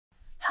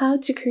How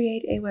to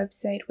create a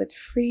website with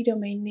free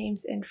domain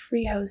names and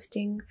free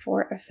hosting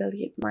for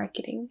affiliate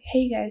marketing.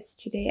 Hey guys,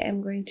 today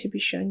I'm going to be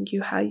showing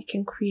you how you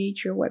can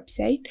create your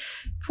website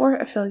for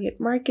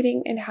affiliate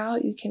marketing and how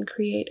you can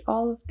create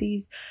all of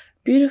these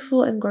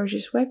beautiful and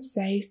gorgeous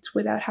websites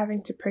without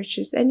having to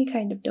purchase any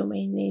kind of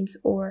domain names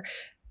or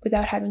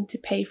without having to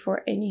pay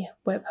for any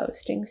web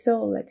hosting.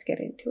 So let's get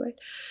into it.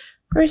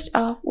 First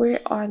off, we're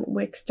on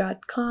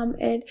Wix.com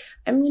and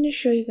I'm going to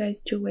show you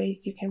guys two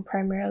ways you can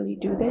primarily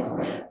do this.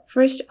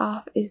 First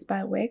off is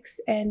by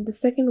Wix, and the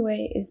second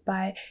way is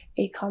by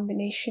a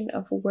combination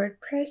of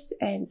WordPress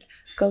and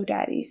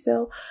GoDaddy.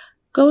 So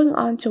going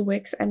on to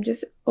Wix, I'm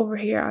just over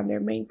here on their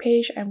main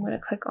page. I'm going to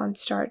click on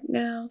Start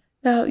Now.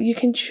 Now you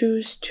can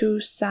choose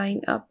to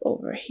sign up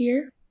over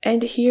here,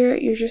 and here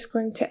you're just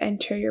going to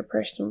enter your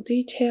personal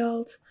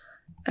details.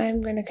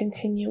 I'm going to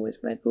continue with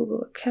my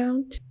Google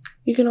account.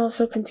 You can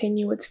also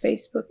continue with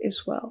Facebook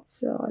as well.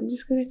 So I'm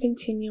just going to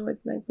continue with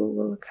my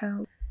Google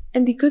account.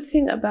 And the good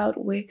thing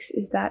about Wix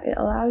is that it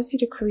allows you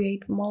to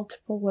create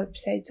multiple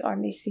websites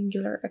on a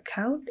singular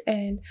account.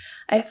 And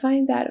I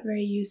find that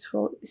very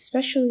useful,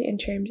 especially in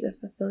terms of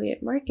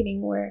affiliate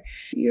marketing, where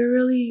you're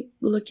really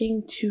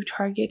looking to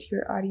target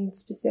your audience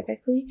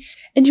specifically.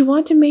 And you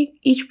want to make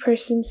each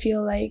person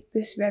feel like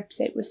this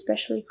website was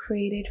specially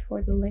created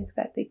for the link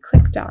that they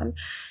clicked on.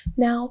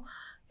 Now,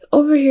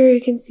 over here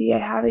you can see I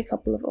have a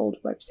couple of old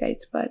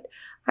websites, but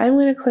I'm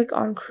going to click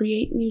on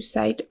Create New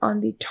Site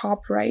on the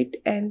top right,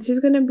 and this is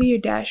going to be your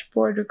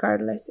dashboard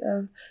regardless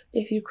of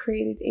if you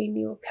created a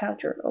new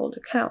account or an old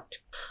account.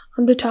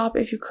 On the top,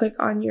 if you click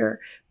on your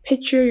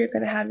picture, you're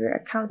going to have your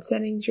account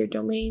settings, your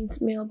domains,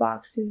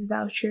 mailboxes,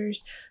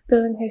 vouchers,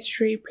 billing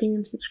history,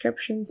 premium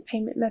subscriptions,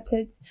 payment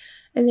methods,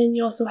 and then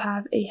you also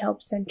have a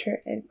help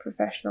center and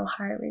professional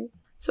hiring.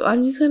 So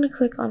I'm just going to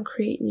click on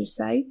Create New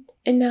Site.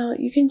 And now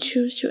you can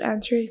choose to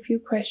answer a few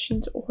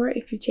questions, or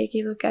if you take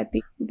a look at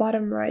the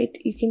bottom right,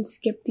 you can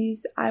skip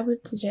these. I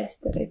would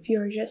suggest that if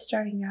you're just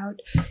starting out,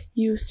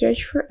 you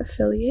search for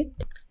affiliate,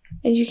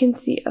 and you can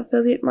see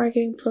affiliate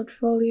marketing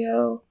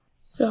portfolio.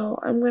 So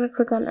I'm going to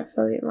click on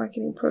affiliate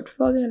marketing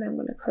portfolio and I'm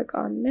going to click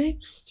on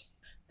next.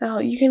 Now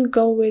you can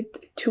go with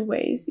two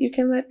ways. You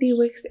can let the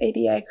Wix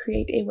ADI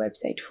create a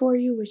website for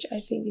you, which I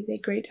think is a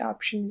great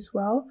option as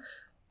well.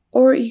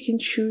 Or you can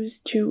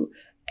choose to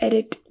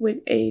edit with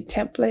a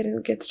template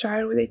and get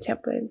started with a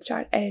template and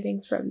start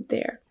editing from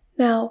there.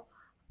 Now,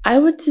 I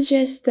would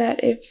suggest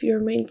that if your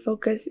main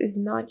focus is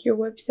not your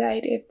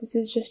website, if this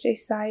is just a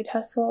side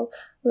hustle,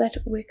 let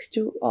Wix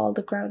do all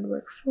the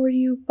groundwork for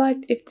you. But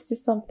if this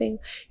is something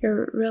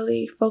you're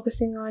really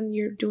focusing on,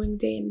 you're doing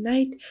day and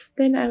night,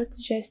 then I would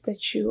suggest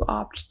that you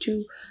opt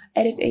to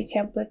edit a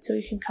template so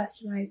you can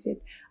customize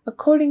it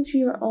according to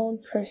your own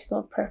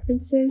personal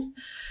preferences.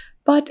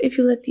 But if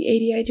you let the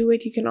ADI do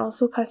it, you can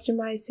also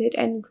customize it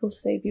and it will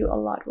save you a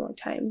lot more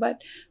time.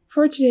 But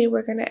for today,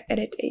 we're going to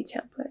edit a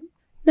template.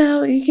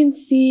 Now you can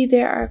see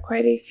there are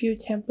quite a few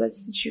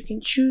templates that you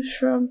can choose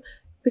from.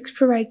 Wix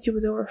provides you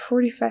with over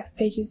 45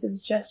 pages of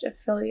just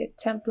affiliate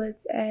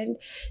templates, and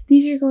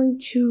these are going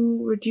to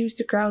reduce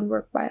the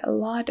groundwork by a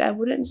lot. I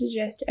wouldn't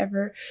suggest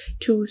ever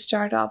to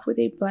start off with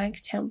a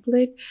blank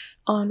template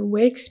on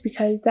Wix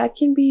because that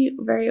can be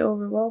very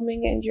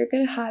overwhelming and you're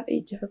going to have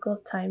a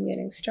difficult time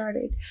getting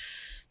started.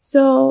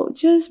 So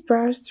just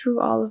browse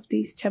through all of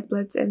these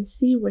templates and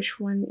see which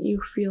one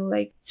you feel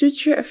like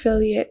suits your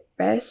affiliate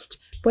best.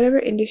 Whatever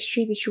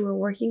industry that you are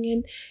working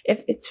in,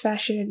 if it's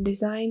fashion and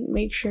design,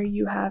 make sure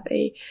you have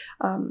a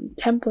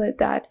template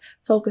that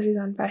focuses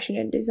on fashion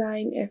and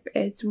design. If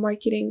it's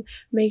marketing,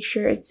 make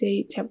sure it's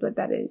a template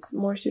that is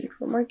more suited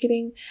for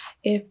marketing.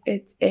 If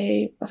it's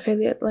a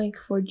affiliate link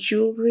for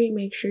jewelry,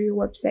 make sure your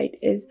website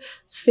is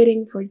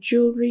fitting for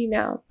jewelry.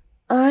 Now,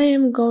 I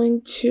am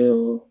going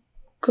to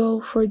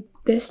go for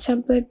this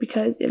template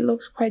because it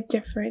looks quite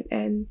different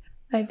and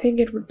I think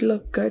it would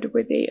look good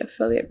with a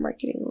affiliate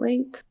marketing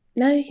link.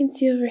 Now you can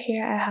see over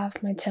here I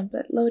have my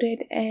template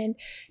loaded, and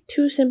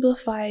to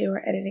simplify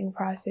your editing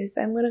process,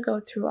 I'm going to go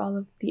through all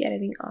of the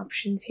editing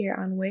options here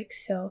on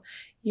Wix so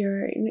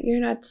you're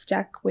not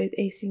stuck with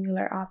a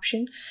singular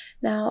option.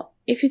 Now,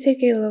 if you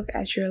take a look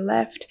at your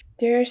left,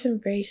 there are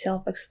some very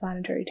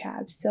self-explanatory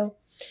tabs. So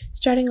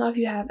starting off,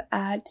 you have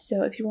add.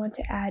 So if you want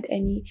to add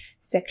any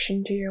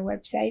section to your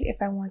website, if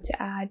I want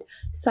to add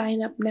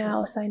sign up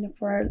now, sign up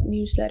for our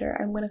newsletter,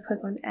 I'm going to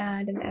click on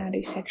add and add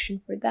a section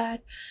for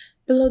that.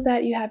 Below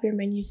that, you have your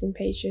menus and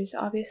pages.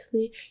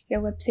 Obviously,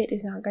 your website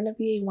is not going to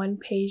be a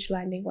one-page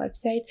landing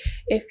website.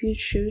 If you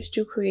choose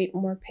to create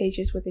more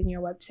pages within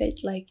your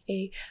website, like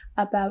a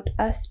About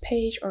Us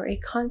page or a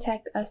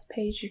Contact Us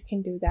page, you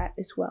can do that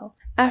as well.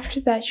 After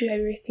that, you have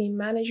your theme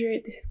manager.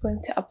 This is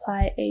going to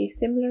apply a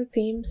similar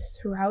themes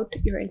throughout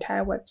your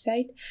entire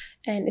website,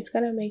 and it's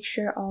going to make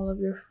sure all of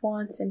your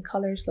fonts and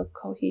colors look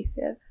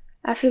cohesive.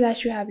 After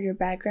that, you have your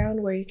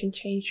background where you can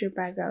change your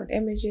background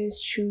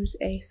images, choose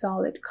a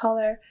solid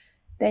color.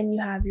 Then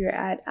you have your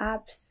add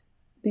apps.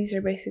 These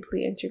are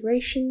basically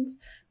integrations.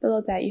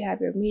 Below that, you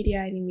have your media,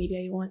 any media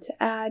you want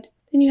to add.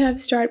 Then you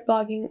have start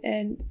blogging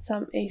and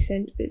some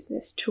async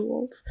business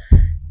tools.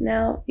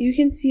 Now you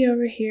can see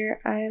over here,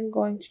 I am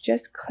going to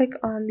just click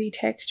on the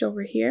text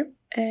over here,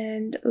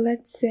 and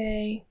let's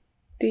say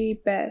the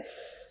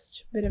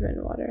best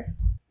vitamin water.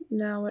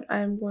 Now what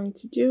I'm going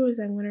to do is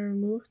I'm going to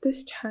remove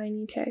this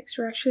tiny text,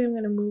 or actually I'm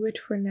going to move it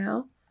for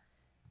now.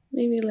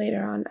 Maybe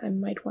later on I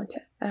might want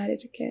to add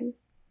it again.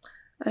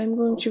 I'm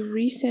going to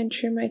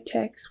recenter my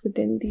text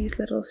within these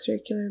little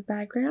circular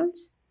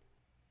backgrounds.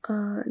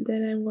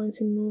 Then I'm going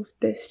to move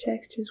this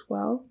text as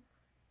well.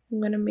 I'm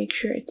going to make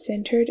sure it's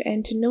centered,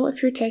 and to know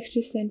if your text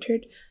is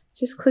centered,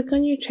 just click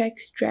on your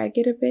text, drag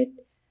it a bit,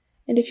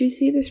 and if you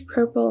see this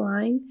purple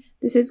line,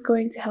 this is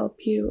going to help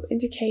you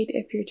indicate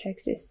if your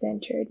text is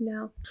centered.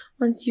 Now,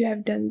 once you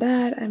have done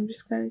that, I'm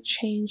just going to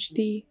change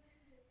the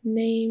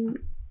name,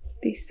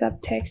 the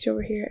subtext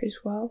over here as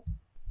well.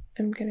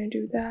 I'm going to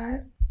do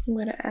that. I'm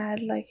going to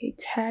add like a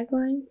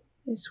tagline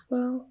as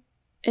well.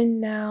 And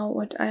now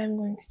what I'm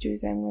going to do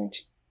is I'm going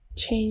to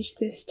change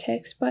this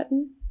text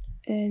button,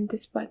 and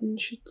this button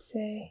should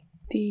say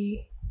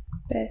the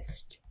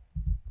best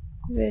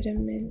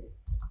vitamin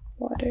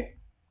water,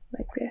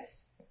 like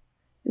this.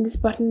 And this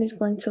button is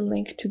going to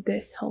link to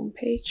this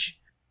homepage.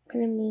 I'm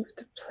going to move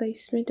the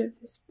placement of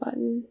this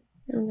button.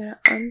 I'm going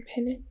to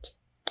unpin it.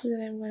 And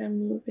then I'm going to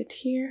move it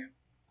here.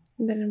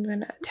 And then I'm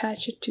going to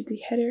attach it to the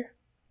header.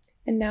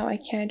 And now I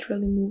can't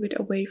really move it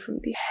away from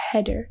the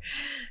header.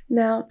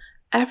 Now,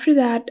 after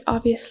that,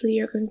 obviously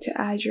you're going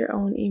to add your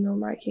own email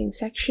marketing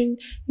section.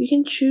 You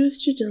can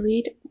choose to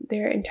delete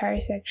their entire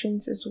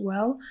sections as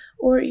well,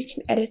 or you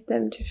can edit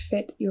them to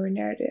fit your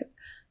narrative.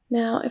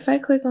 Now, if I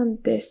click on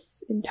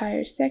this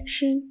entire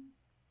section,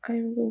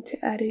 I'm going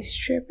to add a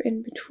strip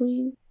in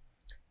between,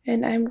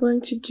 and I'm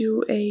going to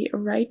do a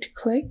right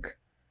click.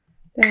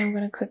 Then I'm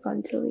going to click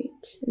on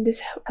delete. And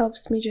this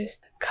helps me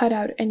just cut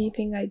out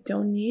anything I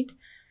don't need.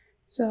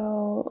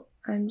 So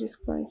I'm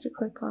just going to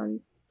click on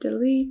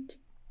delete.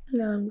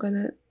 Now I'm going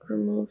to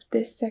remove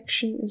this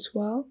section as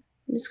well.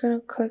 I'm just going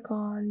to click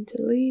on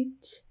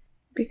delete,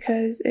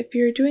 because if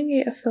you're doing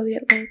an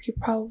affiliate link, you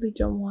probably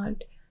don't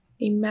want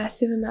a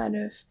massive amount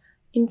of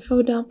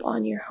info dump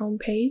on your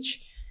homepage.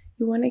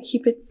 You want to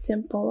keep it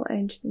simple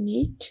and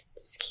neat.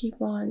 Just keep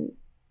on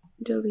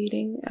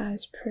deleting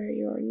as per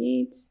your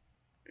needs.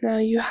 Now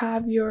you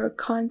have your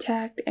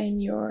contact and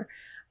your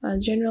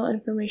general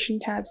information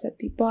tabs at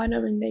the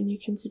bottom, and then you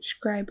can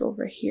subscribe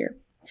over here.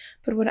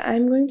 But what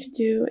I'm going to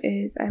do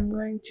is I'm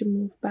going to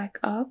move back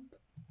up.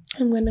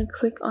 I'm going to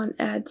click on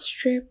add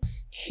strip.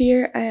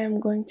 Here I am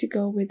going to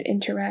go with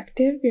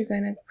interactive. You're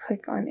going to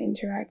click on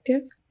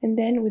interactive, and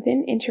then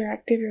within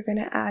interactive you're going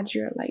to add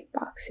your light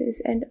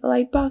boxes. And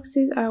light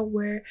boxes are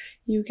where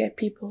you get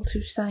people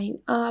to sign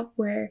up,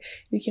 where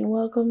you can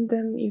welcome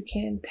them, you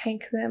can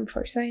thank them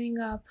for signing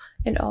up,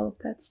 and all of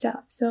that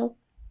stuff. So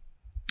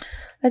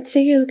let's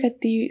take a look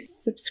at the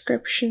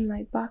subscription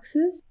light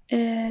boxes,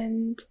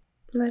 and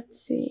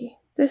let's see.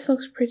 This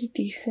looks pretty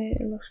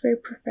decent. It looks very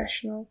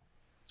professional.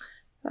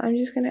 I'm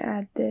just going to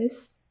add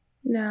this.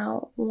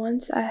 Now,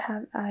 once I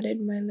have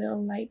added my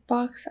little light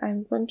box,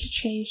 I'm going to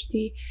change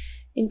the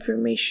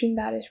information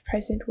that is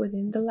present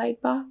within the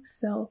light box.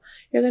 So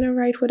you're going to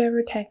write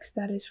whatever text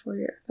that is for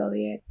your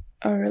affiliate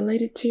or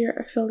related to your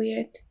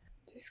affiliate.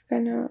 Just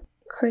going to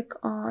click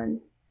on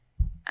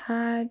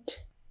add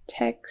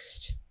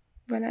text.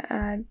 I'm going to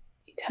add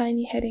a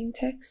tiny heading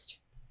text.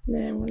 And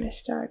then I'm going to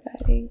start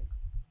adding.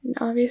 And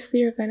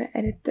obviously you're going to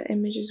edit the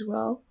image as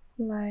well,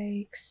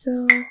 like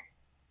so.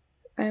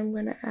 I'm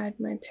going to add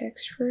my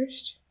text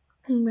first.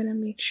 I'm going to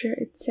make sure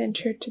it's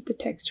centered to the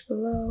text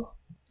below.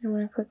 I'm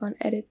going to click on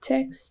edit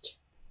text,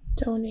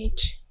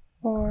 donate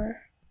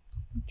or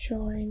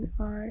join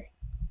our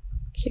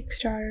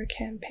Kickstarter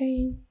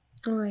campaign,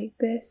 like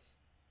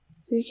this.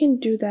 So you can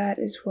do that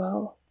as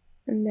well.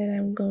 And then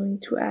I'm going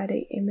to add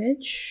an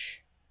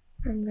image.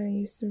 I'm going to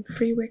use some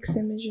free Wix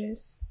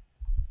images.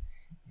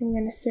 I'm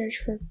going to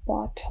search for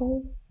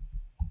bottle.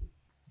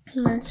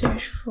 I'm going to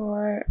search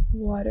for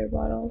water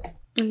bottle.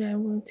 And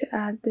I'm going to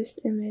add this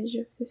image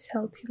of this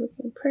healthy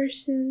looking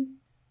person.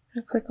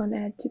 I'm going to click on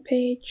add to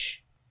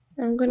page.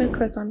 I'm going to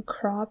click on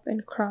crop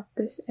and crop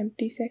this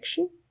empty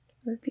section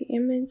of the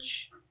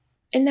image.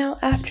 And now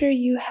after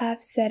you have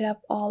set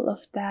up all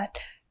of that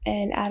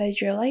and added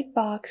your light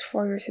box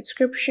for your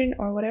subscription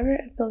or whatever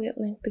affiliate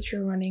link that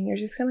you're running, you're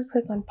just going to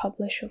click on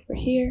publish over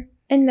here.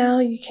 And now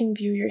you can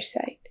view your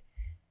site.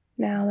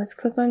 Now let's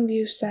click on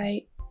view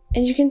site.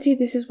 And you can see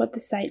this is what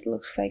the site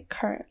looks like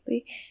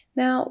currently.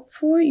 Now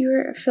for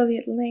your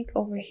affiliate link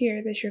over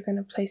here that you're going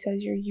to place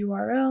as your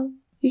URL,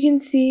 you can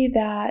see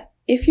that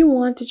if you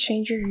want to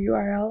change your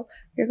URL,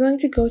 you're going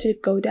to go to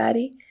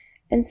GoDaddy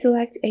and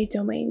select a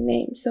domain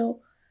name.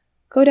 So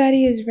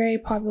GoDaddy is very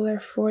popular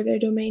for their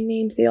domain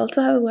names. They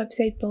also have a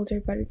website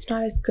builder, but it's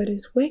not as good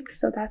as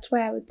Wix. So that's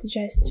why I would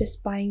suggest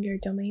just buying your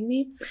domain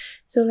name.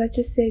 So let's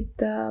just say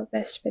the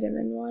best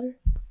vitamin water.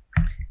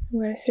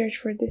 I'm going to search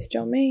for this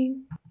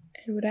domain.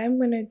 And what I'm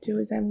going to do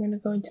is I'm going to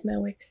go into my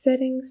Wix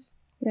settings,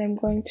 and I'm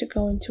going to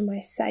go into my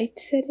site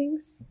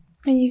settings.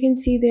 And you can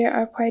see there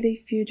are quite a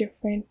few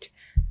different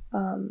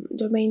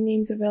domain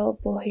names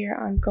available here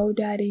on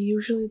GoDaddy.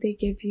 Usually they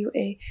give you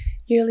a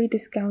yearly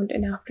discount,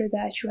 and after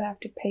that you have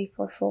to pay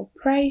for full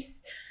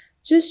price.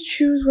 Just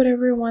choose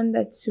whatever one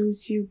that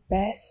suits you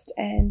best,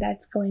 and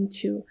that's going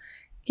to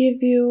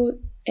give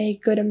you a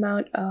good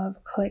amount of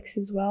clicks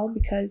as well,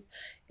 because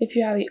if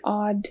you have an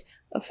odd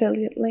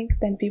affiliate link,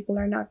 then people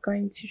are not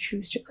going to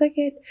choose to click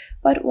it.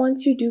 But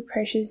once you do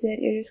purchase it,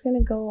 you're just going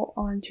to go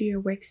onto your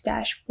Wix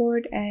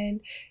dashboard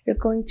and you're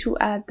going to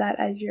add that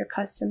as your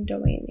custom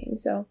domain name.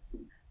 So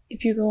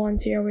if you go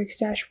onto your Wix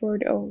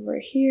dashboard over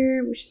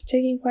here, which is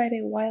taking quite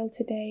a while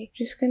today,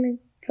 just going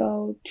to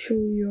go to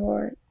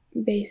your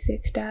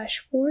basic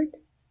dashboard,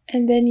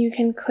 and then you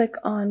can click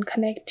on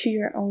connect to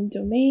your own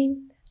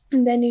domain,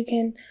 and then you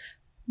can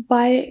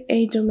buy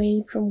a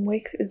domain from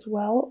Wix as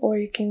well, or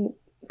you can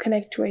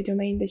connect to a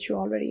domain that you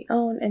already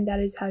own, and that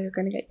is how you're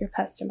going to get your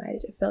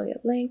customized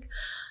affiliate link.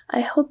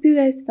 I hope you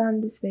guys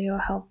found this video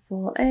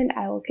helpful, and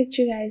I will catch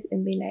you guys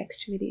in the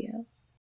next video.